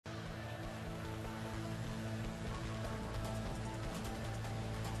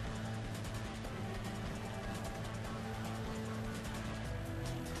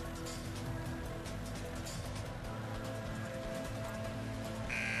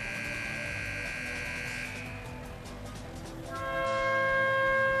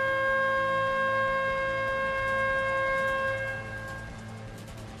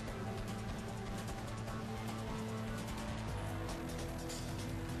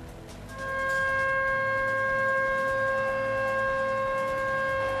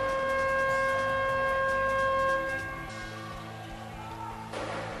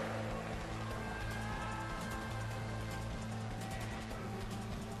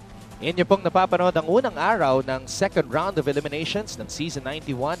Inyo pong napapanood ang unang araw ng second round of eliminations ng Season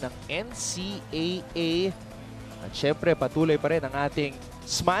 91 ng NCAA. At syempre, patuloy pa rin ang ating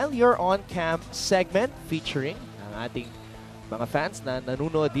Smile Your On Cam segment featuring ang ating mga fans na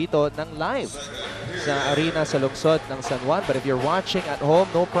nanonood dito ng live sa arena sa lungsod ng San Juan. But if you're watching at home,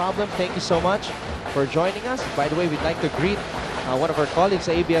 no problem. Thank you so much for joining us. By the way, we'd like to greet one of our colleagues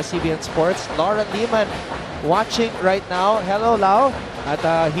sa ABS-CBN Sports, Lauren Lehman, watching right now. Hello, Lau. At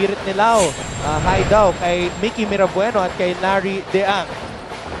hirit ni Lau, hi daw kay Mickey Mirabueno at kay Larry Deang.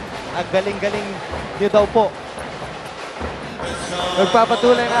 Ang galing-galing niyo daw po.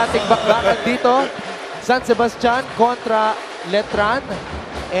 Nagpapatuloy ang ating bakbakan dito. San Sebastian kontra Letran.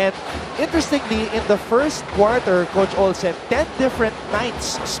 And interestingly, in the first quarter, Coach Olsen, 10 different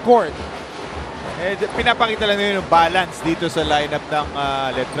Knights scored. Pinapakita lang nyo yung balance dito sa lineup ng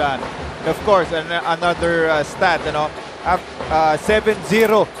Letran. Of course, another stat, 7-0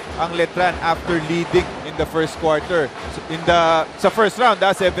 ang Letran after leading in the first quarter. Sa first round,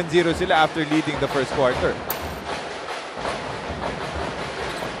 7-0 sila after leading the first quarter.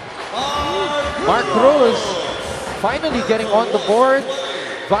 Mark Cruz finally getting on the board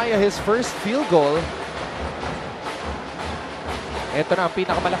via his first field goal. Ito na ang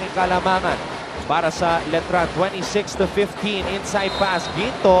pinakamalaking kalamangan para sa Letran. 26-15 inside pass.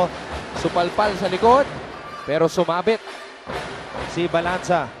 Ginto supalpal sa likod pero sumabit si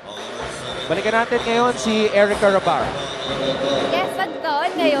Balanza. Balikan natin ngayon si Erica Rabar. Yes,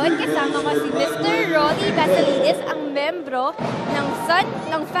 doon ngayon kasama ko si Mr. Rolly Basilides, ang membro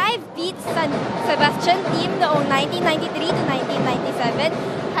ng 5-peat San Sebastian team noong 1993 to 1997.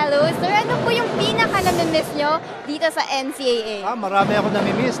 Hello, sir. Ano po yung pinaka-namimiss nyo dito sa NCAA? Marami ako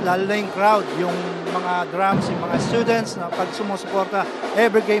namimiss, lalo na yung crowd, yung mga drums, yung mga students na pag sumusuporta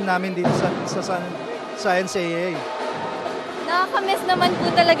every game namin dito sa NCAA. Nakakamiss naman po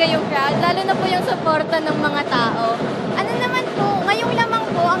talaga yung crowd, lalo na po yung suporta ng mga tao. Ano naman po, ngayong lamang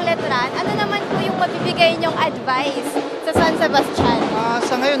po ang Letran, ano naman po yung mabibigay nyong advice sa San Sebastian?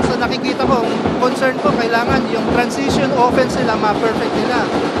 Sa ngayon, sa nakikita ko, concern ko, kailangan yung transition offense nila, ma-perfect nila.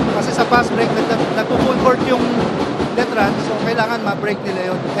 Kasi sa fast break, nagpo-full court yung Letran, so kailangan ma-break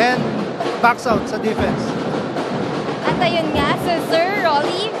nila yun. And backs out sa defense. At ayun nga, so Sir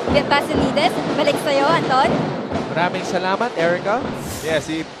Rolly Basilides, balik sa'yo, Anton. Maraming salamat, Erica.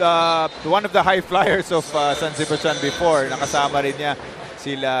 Yes, one of the high flyers of San Sebastian before, nakasama rin niya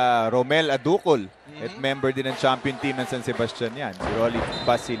sila Romel Aducol at member din ng champion team ng San Sebastian yan, si Rolly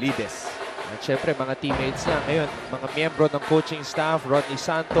Basilides. At syempre, mga teammates niya ngayon, mga miyembro ng coaching staff, Rodney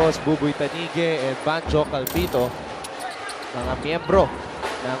Santos, Buboy Tanige, and Banjo Calpito, mga miyembro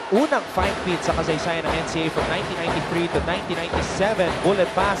ng unang 5-peat sa kasaysayan ng NCAA from 1993 to 1997. Bullet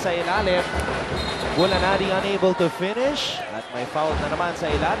pass sa ilalim. Bulanadi unable to finish. At may foul na naman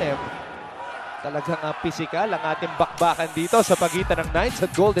sa ilalim. Talagang physical ang ating bakbakan dito sa pagitan ng Knights at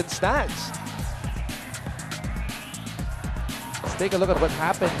Golden Stags. Let's take a look at what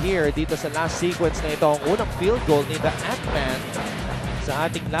happened here dito sa last sequence na ito. Ang unang field goal ni the Ant-Man sa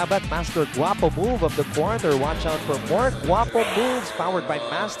ating laban. Master Guapo move of the quarter. Watch out for more Guapo moves powered by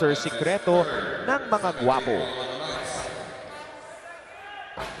Master, sikreto ng mga Guapo.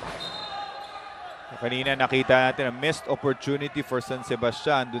 Kanina nakita natin a missed opportunity for San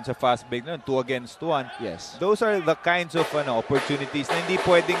Sebastian dun sa fast break na 2 against 1. Yes. Those are the kinds of opportunities na hindi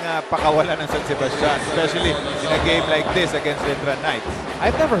pwedeng pakawalan ng San Sebastian, especially in a game like this against Letran Knights.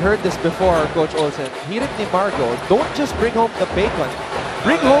 I've never heard this before, Coach Olsen. Hirit ni Margo, don't just bring home the bacon,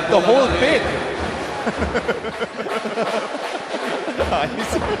 bring home the whole pig.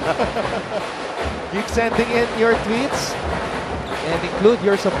 Keep sending in your tweets and include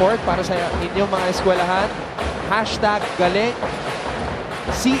your support para sa inyong mga eskwelahan. Hashtag galing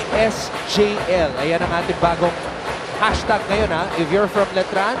CSJL. Ayan ang ating bagong hashtag ngayon If you're from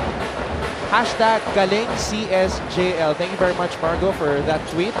Letran, hashtag galing CSJL. Thank you very much, Margo, for that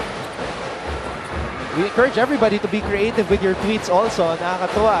tweet. We encourage everybody to be creative with your tweets also.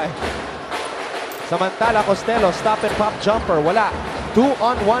 Nakakatuwa Samantala, Costello, stop and pop jumper. Wala.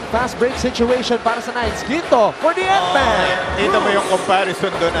 2-on-1 fast break situation para sa Knights. Ginto for the Ant-Man. Ito mo yung comparison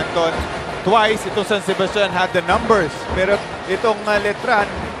doon, Anton. Twice, itong San Sebastian had the numbers. Pero itong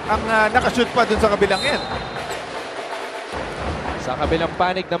Letran, ang nakashoot pa doon sa kabilang end. Sa kabilang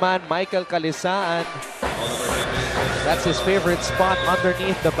panig naman, Michael Calisaan. That's his favorite spot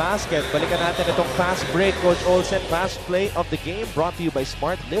underneath the basket. Balikan natin itong fast break. Coach Olsen, fast play of the game brought to you by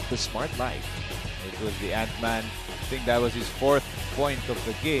Smart. Live the Smart Life. It was the Ant-Man. I think that was his 4th point of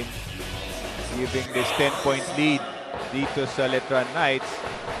the game, giving this 10-point lead dito sa Letran Knights.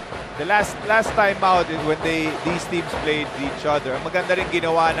 The last time out when these teams played each other, ang maganda rin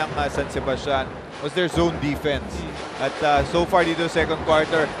ginawa ng San Sebastian was their zone defense. At so far dito second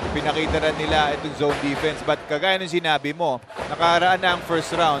quarter, pinakita na nila itong zone defense. But kagaya ng sinabi mo, nakaraan na ang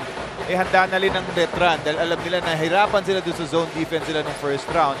first round, handa na rin ng Letran dahil alam nila na hirapan sila doon sa zone defense nila ng first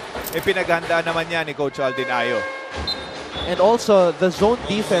round. Pinaghandaan naman yan ni Coach Aldin Ayo. And also, the zone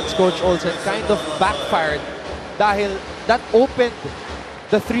defense, Coach Olsen, kind of backfired dahil that opened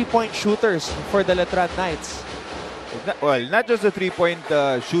the three-point shooters for the Letran Knights. Well, not just the three-point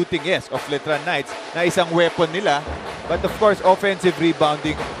shooting, yes, of Letran Knights na isang weapon nila, but of course, offensive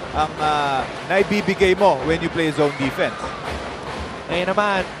rebounding ang naibibigay mo when you play zone defense. Ngayon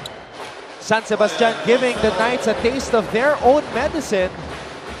naman, San Sebastian giving the Knights a taste of their own medicine,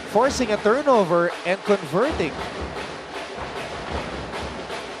 forcing a turnover and converting.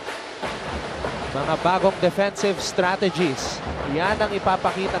 Mga bagong defensive strategies. Yan ang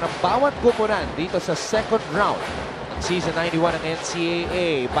ipapakita ng bawat kupunan dito sa second round ng Season 91 ng NCAA.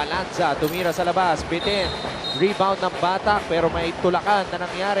 Balanza, tumira sa labas, bitin. Rebound ng Batak pero may tulakan na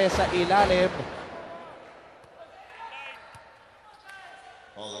nangyari sa ilalim.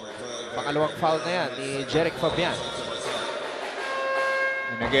 Pakalawang foul na yan ni Jeric Fabian.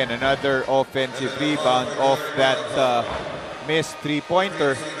 And again, another offensive rebound off that missed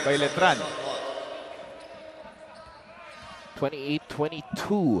three-pointer by Letran.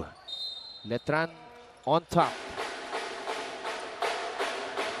 28-22. Letran on top.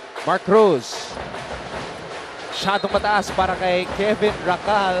 Mark Cruz. Masyadong mataas para kay Kevin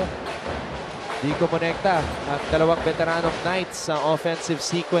Racal. Di kumonekta ang dalawang veteranong Knights sa offensive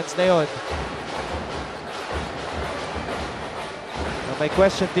sequence na yon. My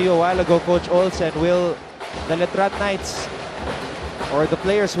question to you a while ago, Coach Olsen, will the Letran Knights or the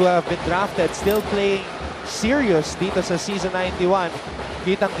players who have been drafted still playing serious dito sa Season 91?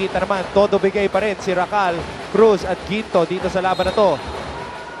 Kitang-kita naman, todo bigay pa rin si Racal, Cruz at Ginto dito sa laban na to.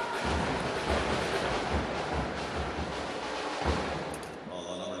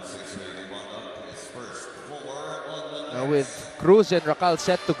 Now with Cruz and Racal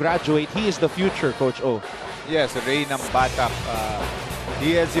set to graduate, he is the future, Coach O. Yes, Ray ng Batak.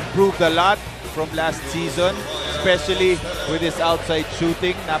 He has improved a lot from last season, especially with his outside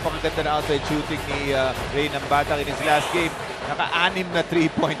shooting. Napakaganda na outside shooting ni Ray ng Batak in his last game. Naka-anim na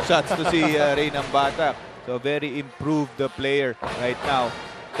 3-point shots to si Ray ng Batak. So very improved the player right now.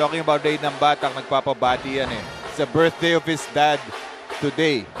 Talking about Ray ng Batak, nagpapabati yan eh. It's the birthday of his dad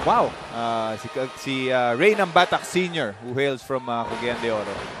today. Wow! Si Ray ng Batak Sr. who hails from Cagayan de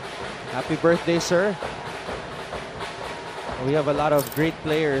Oro. Happy birthday, sir. We have a lot of great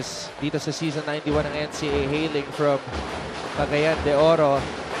players dito sa Season 91 ng NCAA hailing from Cagayan de Oro.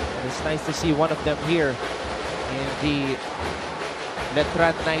 And it's nice to see one of them here in the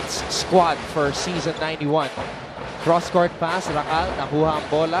Letran Knights squad for Season 91. Cross-court pass, Racal, nakuha ang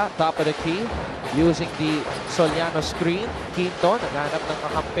bola, top of the key, using the Soliano screen. Quinto, naghanap ng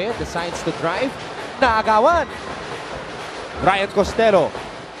kakampi, decides to drive. Naagawan! Ryan Costello.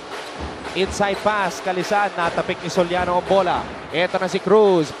 Inside pass, Kalisan, natapik ni Soliano ang bola. Ito na si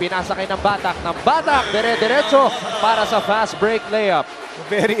Cruz, pinasakay ng Batak. Dire-diretso para sa fast break layup.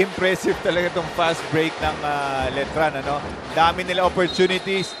 Very impressive talaga itong fast break ng Letran. Ano? Dami nila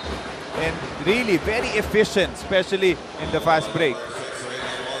opportunities and really very efficient, especially in the fast break.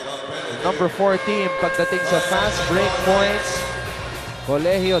 Number 4 team pagdating sa fast break points.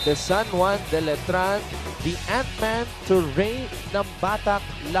 Colegio de San Juan de Letran. The Ant-Man to Ray ng Batak,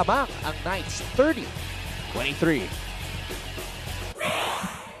 lamang ang Knights 30-23.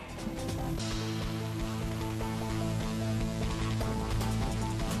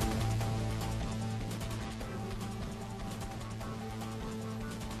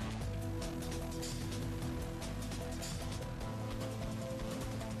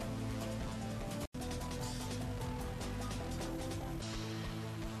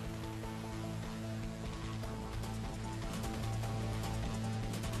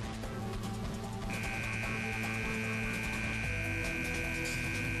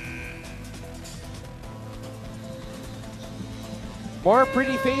 More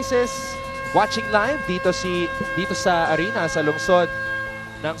pretty faces watching live dito sa arena sa lungsod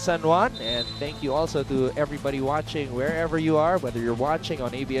ng San Juan. And thank you also to everybody watching wherever you are, whether you're watching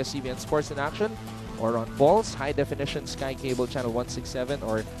on ABS-CBN Sports in Action or on Pulse, High Definition Sky Cable Channel 167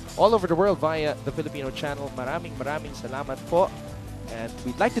 or all over the world via the Filipino channel. Maraming salamat po. And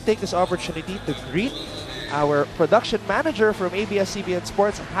we'd like to take this opportunity to greet our production manager from ABS-CBN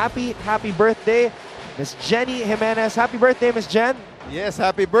Sports. Happy birthday, Miss Jenny Jimenez. Happy birthday, Miss Jen. Yes,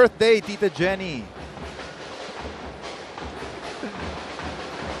 happy birthday, Tita Jenny.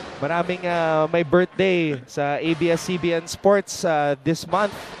 Maraming may birthday sa ABS-CBN Sports this month,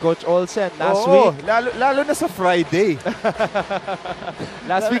 Coach Olsen. Last week. Lalo na sa Friday.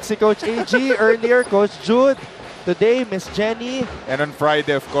 Last week si Coach AG, earlier Coach Jude, today Miss Jenny. And on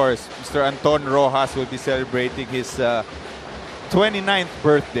Friday, of course, Mr. Anton Rojas will be celebrating his 29th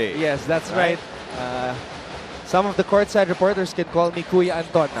birthday. Yes, that's right. Some of the courtside reporters can call me Kuya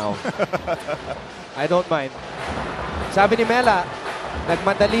Anton now. I don't mind. Sabi ni Mela,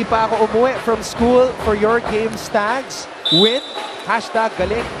 nagmadali pa ako umuwi from school for your game, Stags. Win, hashtag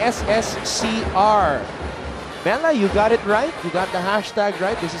galing SSC-R. Mela, you got it right. You got the hashtag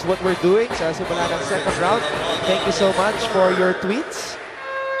right. This is what we're doing sa simula ng second round. Thank you so much for your tweets.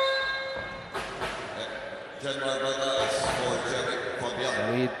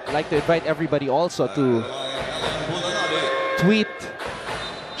 We'd like to invite everybody also to tweet,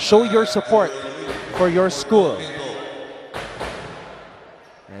 show your support for your school.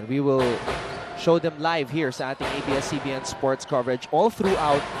 And we will show them live here sa ating ABS-CBN Sports coverage all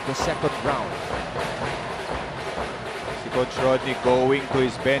throughout the second round. Si Coach Rodney going to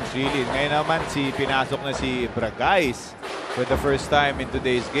his bench really. Ngayon naman pinasok na si Bragais for the first time in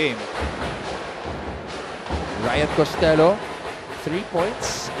today's game. Ryan Costello, 3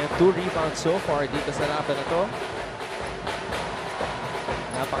 points and 2 rebounds so far dito sa laban na to.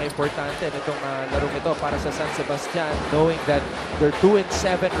 Napaka-importante nitong larong ito para sa San Sebastian, knowing that they're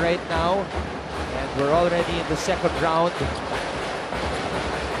 2-7 right now and we're already in the second round.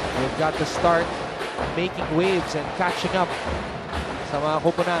 We've got to start making waves and catching up sa mga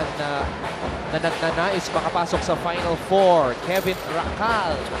kupunan na nagnanais makapasok sa Final Four. Kevin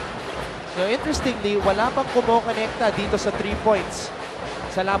Racal. So interestingly, wala pang kumokonekta dito sa 3 points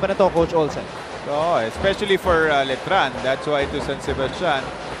sa laban na to, Coach Olsen. So, especially for Letran, that's why to San Sebastian,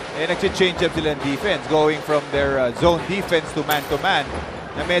 nag-change up sila ng defense, going from their zone defense to man-to-man,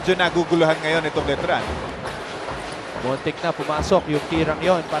 na medyo naguguluhan ngayon itong Letran. Muntik na pumasok yung tirang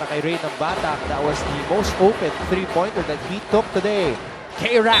yon para kay Ray ng Batak. That was the most open 3-pointer that he took today.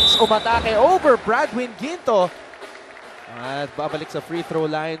 K-Rax umatake over Bradwin Ginto. At babalik sa free throw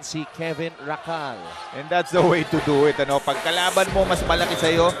line si Kevin Racal. And that's the way to do it. Pag kalaban mo mas malaki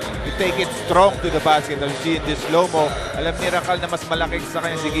sa'yo, you take it strong to the basket. As you see in this slow-mo, alam ni Racal na mas malaki sa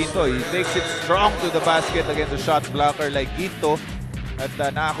kanya si Ginto. He takes it strong to the basket against a shot blocker like Ginto. At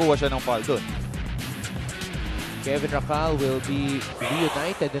nakakuha siya ng foul dun. Kevin Racal will be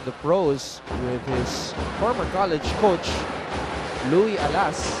reunited in the pros with his former college coach, Louis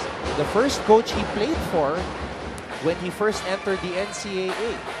Alas. The first coach he played for when he first entered the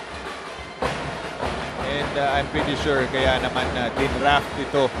NCAA. And I'm pretty sure kaya naman din-draft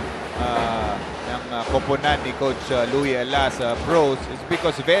ito ng koponan ni Coach Louis Alas pros is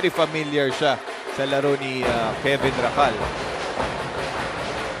because very familiar siya sa laro ni Kevin Racal.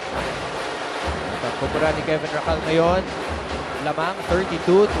 Ang koponan ni Kevin Racal ngayon, lamang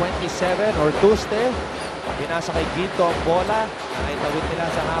 32-27 or Tuesday. Pinasa kay Ginto ang bola. Nakitawid nila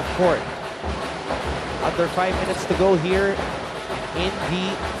sa half court. Under 5 minutes to go here in the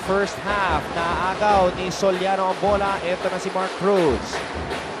first half. Naagaw ni Soliano ang bola. Ito na si Mark Cruz.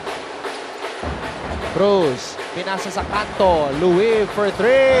 Cruz, pinasa sa kanto. Louis for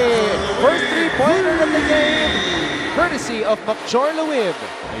 3. First 3-pointer of the game. Courtesy of McJor Louis.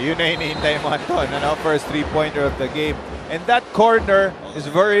 Yun na hinihintay mo, Anton. First 3-pointer of the game. And that corner is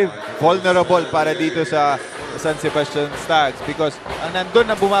very vulnerable para dito sa San Sebastian Stags because ang nandun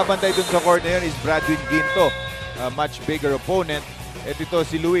na bumabantay dun sa corner yun is Bradwin Ginto, a much bigger opponent. At ito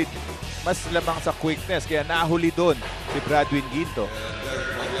si Louis, mas lamang sa quickness kaya nahuli dun si Bradwin Ginto.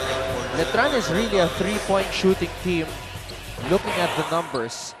 Letran is really a 3-point shooting team. Looking at the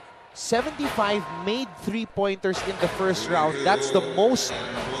numbers, 75 made 3-pointers in the first round. That's the most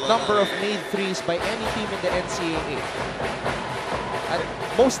number of made threes by any team in the NCAA. At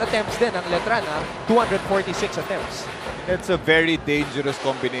most attempts din ang Letran, 246 attempts. It's a very dangerous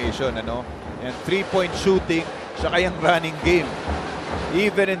combination, And 3-point shooting, siya kayang running game.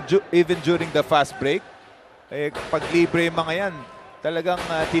 Even during the fast break, pag libre yung mga yan, talagang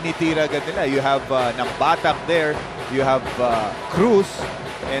tinitira agad nila. You have Nambatak there, you have Cruz,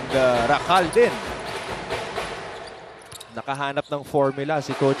 and Racal din. Nakahanap ng formula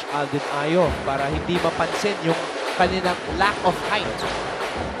si Coach Alden Ayo para hindi mapansin yung kanilang lack of height.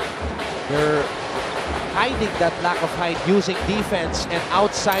 They're hiding that lack of height using defense and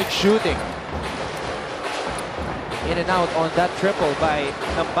outside shooting. In and out on that triple by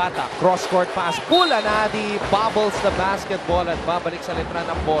Nambata. Cross-court pass. Pula na di bobbles the basketball at babalik sa Letran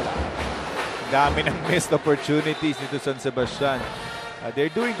ng bola. Dami ng missed opportunities nito San Sebastian.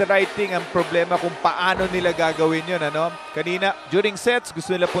 They're doing the right thing. Ang problema kung paano nila gagawin yun. Kanina, during sets,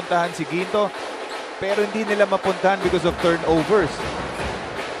 gusto nila puntahan si Ginto. Pero hindi nila mapuntahan because of turnovers.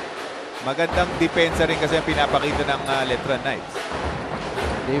 Magandang depensa rin kasi ang pinapakita ng Letran Knights.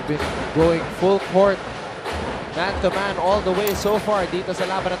 They've been going full court, man-to-man all the way so far dito sa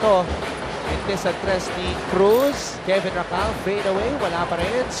laban na to. Intis at tres ni Cruz. Kevin Racal, fade away, wala pa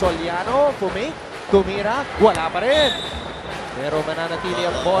rin. Soliano, pumik, tumira, wala pa rin. Pero mananatili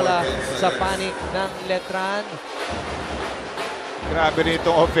ang bola sa panik ng Letran. Grabe rin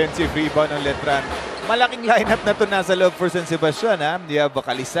itong offensive rebound ng Letran. Malaking lineup na ito nasa loob for San Sebastian. You have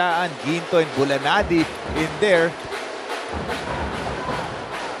Kalisaan, Ginto, and Bulanadi in there.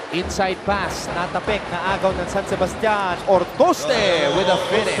 Inside pass, natapik, naagaw ng San Sebastian. Ortoste with a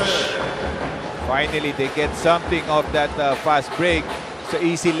finish. Finally, they get something of that fast break. So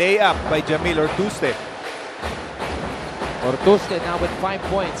easy layup by Jamil Ortoste. Ortoste now with 5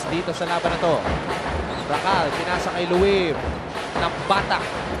 points dito sa laban na to. Racal, pinasa kay Luib. Ng batak,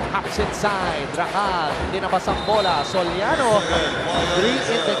 hops inside. Racal, hindi nabasang bola. Soliano, 3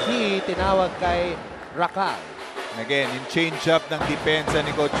 in the key, tinawag kay Racal. Again, yung change-up ng depensa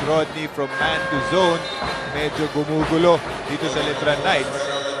ni Coach Rodney from man to zone, medyo gumugulo dito sa Letran Knights.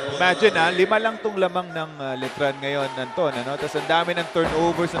 Imagine 5 lang tong lamang ng Letran ngayon, Anton. Tapos ang dami ng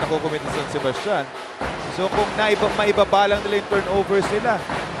turnovers na nakukumit sa San Sebastian. So kung maibabalang nila yung turnovers nila,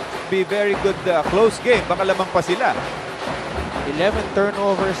 be very good close game. Baka lamang pa sila. 11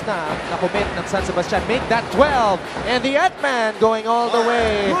 turnovers na nakumit ng San Sebastian. Make that 12. And the Atman going all the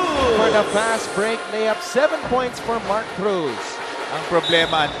way for the fast break layup. 7 points for Mark Cruz. Ang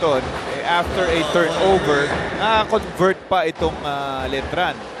problema, Anton, after a turnover, convert pa itong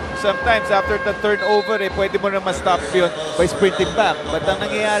Letran. Sometimes after the turnover, pwede mo na ma-stop yun by sprinting back. But ang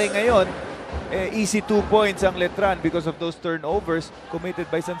nangyayari ngayon, easy 2 points ang Letran because of those turnovers committed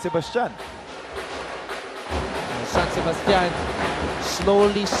by San Sebastian. San Sebastian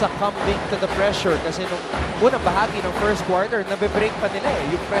slowly succumbing to the pressure kasi nung unang bahagi ng first quarter, nabe-break pa nila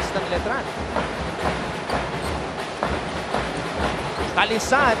yung press ng Letran.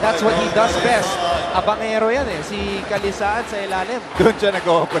 Kalisaan, that's what he does best. Abangero yan si Kalisaan sa ilalim. Doon siya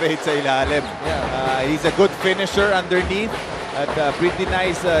nag-ooperate sa ilalim. Yeah. He's a good finisher underneath at pretty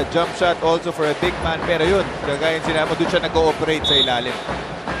nice jump shot also for a big man. Pero yun, kagaya sinabi mo, doon siya nag-ooperate sa ilalim.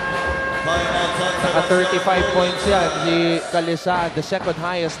 Naka 35 points yan si Kalisaan, the second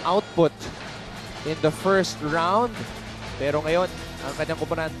highest output in the first round. Pero ngayon, ang kanyang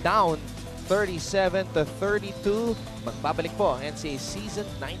kupunan down 37-32. Magbabalik po ang NCAA Season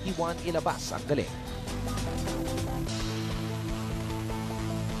 91 ilabas ang galing.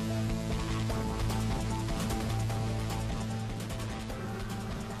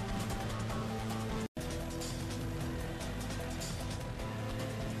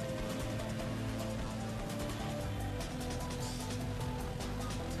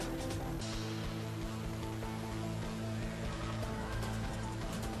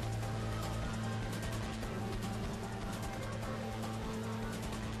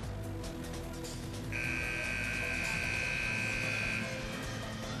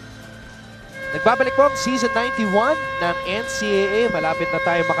 Nagbabalik po ang Season 91 ng NCAA. Malapit na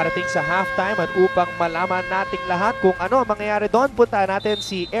tayo makarating sa halftime at upang malaman nating lahat kung ano ang mangyayari doon, punta natin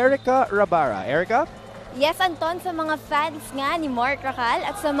si Erica Rabara. Erica? Yes, Anton, sa mga fans nga ni Mark Racal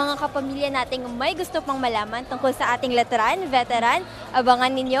at sa mga kapamilya nating may gusto pang malaman tungkol sa ating Letran, veteran,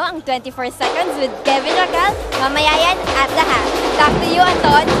 abangan ninyo ang 24 Seconds with Kevin Racal, mamaya yan at the half. Back to you,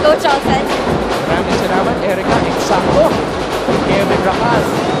 Anton, Coach Olsen. Maraming salamat, Erica. Eksakto. Kevin Racal.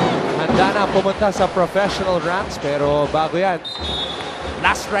 Handa na pumunta sa professional ranks pero bago yan,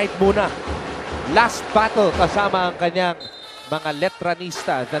 last ride muna. Last battle kasama ang kanyang mga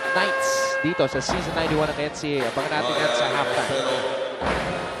Letranista, the Knights, dito sa Season 91 ng NCAA. Abangan natin yan sa halftime.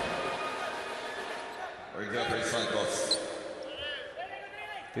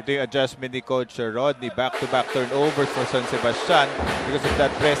 Ito yung adjustment ni Coach Rodney. Back-to-back turnovers for San Sebastian because of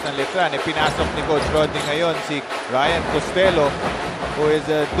that press ng Letran. Pinasok ni Coach Rodney ngayon si Ryan Costello, who is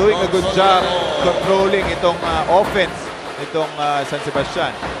doing a good job controlling itong offense itong San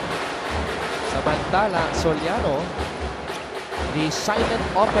Sebastian. Samantala, Soliano, the silent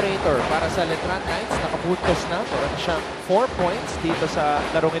operator para sa Letran Knights, nakapuntos na. Meron siyang 4 points dito sa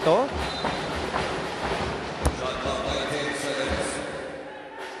larong ito.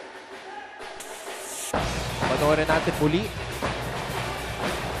 Panoorin natin muli.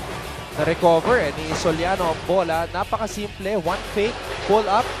 Na-recover ni Soliano ang bola. Napakasimple. One fake, pull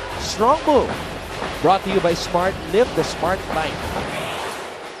up, strong move. Brought to you by Smart. Live the Smart Life.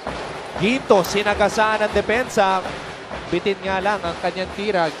 Ginto, sinagasaan ang depensa. bitin nga lang ang kanyang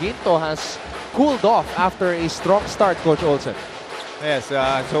tira. Ginto has cooled off after a strong start, Coach Olsen. Yes,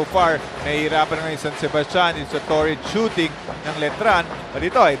 so far, nahihirapan na yung San Sebastian. It's a torrid shooting ng Letran. But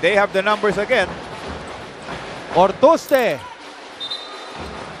ito, they have the numbers again. Ortuste.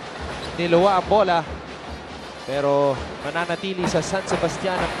 Niluwa ang bola. Pero mananatili sa San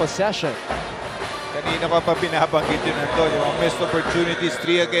Sebastian ang possession. Kanina ko pa binabanggit yun nito. Yung missed opportunities,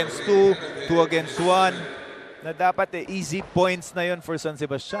 3 against 2, 2 against 1. Na dapat easy points na yun for San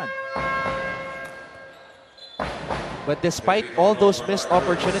Sebastian. But despite all those missed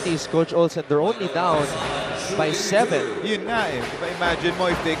opportunities, Coach Olsen, they're only down by 7. Yun nga eh. Diba, imagine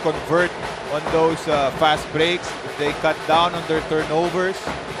mo if they convert on those fast breaks, if they cut down on their turnovers,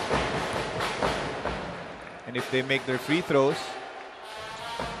 and if they make their free throws.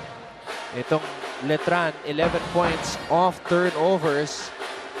 Itong Letran, 11 points off turnovers.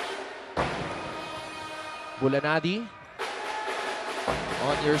 Bulanadi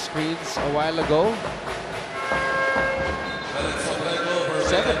on your screens a while ago.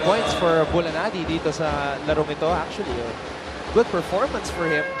 7 points for Bulanadi dito sa larong ito. Actually, a good performance for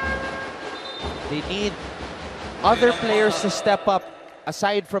him. They need other players to step up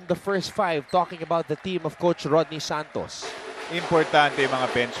aside from the first 5. Talking about the team of Coach Rodney Santos. Importante yung mga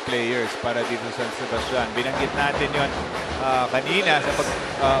bench players para dito sa San Sebastian. Binanggit natin yon kanina sa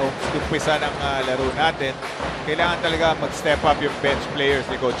pag-umpisa ng laro natin. Kailangan talaga mag-step up yung bench players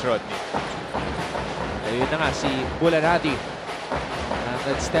ni Coach Rodney. Ayun na nga si Bulanadi.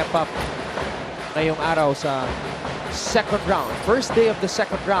 Nag-step up ngayong araw sa second round. First day of the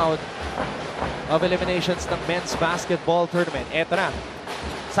second round of eliminations ng men's basketball tournament. Eto na.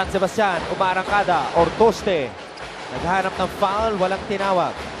 San Sebastian, umarangkada. Ortuste. Naghanap ng foul, walang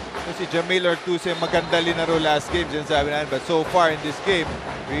tinawag. Si Jamil Ortuste, maganda linaro last game, sabi natin. But so far in this game,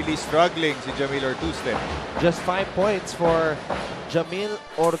 really struggling si Jamil Ortuste. Just 5 points for Jamil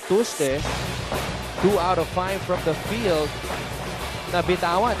Ortuste. 2 out of 5 from the field.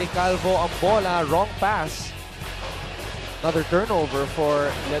 Nabitawan ni Calvo ang bola, wrong pass. Another turnover for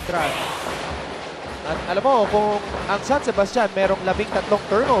Letran. At alam mo, kung ang San Sebastian merong 13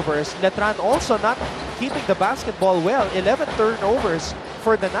 turnovers, Letran also not keeping the basketball well. 11 turnovers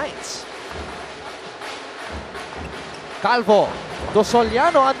for the Knights. Calvo,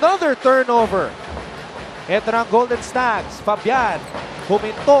 Dosoliano, another turnover. Ito na ang Golden Stags. Fabian,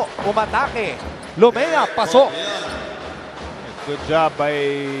 huminto, umatake. Lumea, pasok. Good job by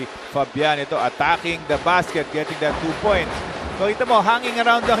Fabian. Ito, attacking the basket, getting that 2 points. So, ito mo, hanging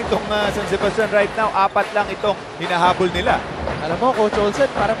around lang itong San Sebastian right now. 4 lang itong hinahabol nila. Alam mo, Coach Olsen,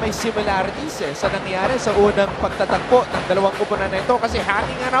 parang may similarities sa nangyari sa unang pagtatagpo ng dalawang kupunan na ito kasi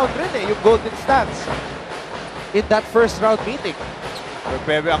hanging around rin yung Golden Stags in that first round meeting.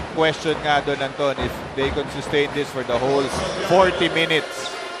 Pero ang question nga doon, Anton, if they can sustain this for the whole 40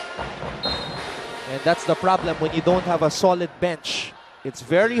 minutes. And that's the problem when you don't have a solid bench. It's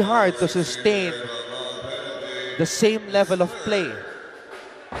very hard to sustain the same level of play.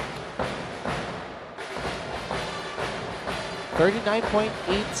 39.8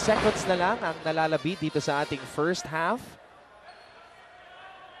 seconds na lang ang nalalabi dito sa ating first half.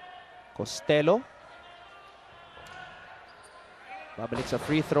 Costello. Babalik sa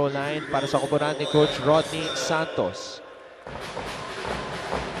free throw line para sa koponan ni Coach Rodney Santos.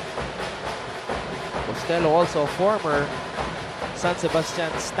 Costello, also former San Sebastian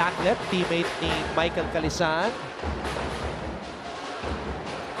Statlet, teammate ni Michael Calisan.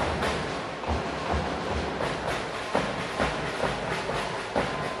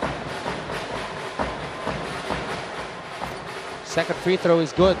 Second free throw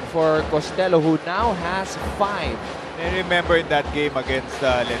is good for Costello, who now has 5. I remember in that game against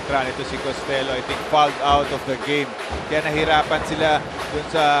Letran, ito si Costello, I think, fouled out of the game. Kaya nahirapan sila dun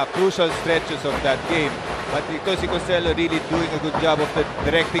sa crucial stretches of that game. But ito si Costello really doing a good job of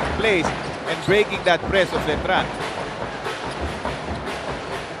directing plays and breaking that press of Letran.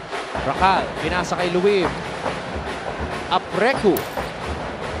 Rakal, pinasa kay Luib. Apreku.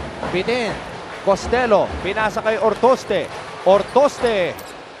 Bitin. Costello, pinasa kay Ortuste. Ortuste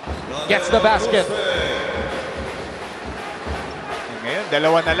gets the basket. Ngayon,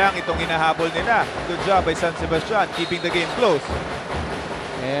 dalawa na lang itong hinahabol nila. Good job by San Sebastian, keeping the game close.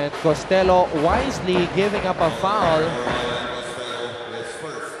 And Costello wisely giving up a foul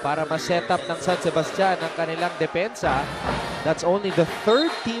para ma-set up ng San Sebastian ang kanilang depensa. That's only the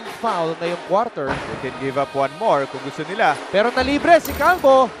third team foul ngayong quarter. They can give up one more kung gusto nila. Pero nalibre si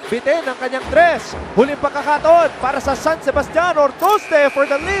Calvo. Bitin ang kanyang 3. Huling pagkakataon para sa San Sebastian. Ortuste for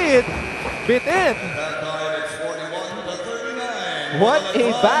the lead. Bitin. What a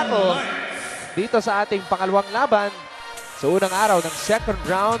battle dito sa ating pangalawang laban. Sa unang araw ng second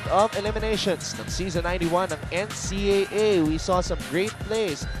round of eliminations ng Season 91 ng NCAA, we saw some great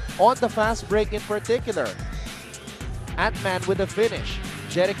plays on the fast break in particular. Ant-Man with a finish,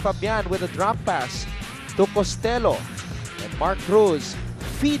 Jeric Fabian with a drop pass to Costello, and Mark Cruz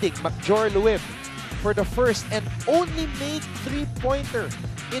feeding McJor Luib for the first and only made three-pointer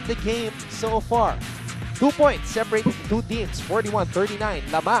in the game so far. 2 points separating the two teams, 41-39.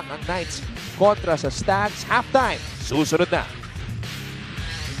 Lamang ang Knights kontra sa Stags. Halftime, susunod na.